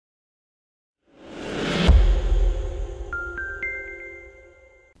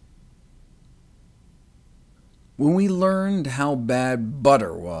When we learned how bad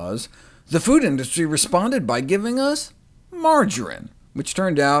butter was, the food industry responded by giving us margarine, which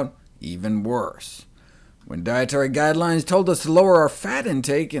turned out even worse. When dietary guidelines told us to lower our fat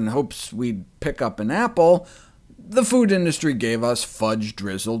intake in hopes we'd pick up an apple, the food industry gave us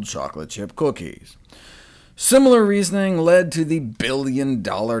fudge-drizzled chocolate chip cookies. Similar reasoning led to the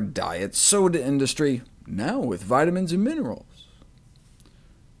billion-dollar diet soda industry, now with vitamins and minerals.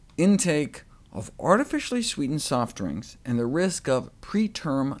 Intake of artificially sweetened soft drinks and the risk of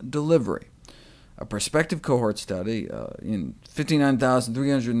preterm delivery. A prospective cohort study in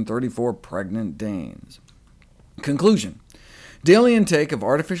 59,334 pregnant Danes. Conclusion: daily intake of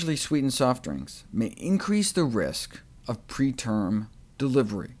artificially sweetened soft drinks may increase the risk of preterm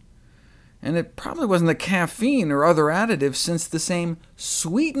delivery. And it probably wasn't the caffeine or other additives, since the same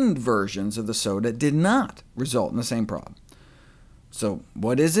sweetened versions of the soda did not result in the same problem. So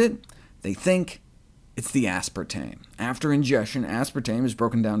what is it? They think it's the aspartame. After ingestion, aspartame is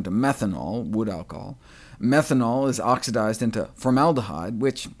broken down to methanol, wood alcohol. Methanol is oxidized into formaldehyde,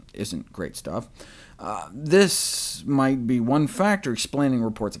 which isn't great stuff. This might be one factor explaining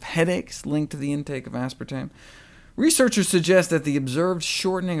reports of headaches linked to the intake of aspartame. Researchers suggest that the observed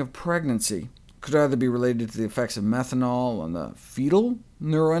shortening of pregnancy could either be related to the effects of methanol on the fetal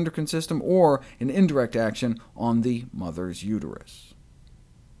neuroendocrine system, or an indirect action on the mother's uterus.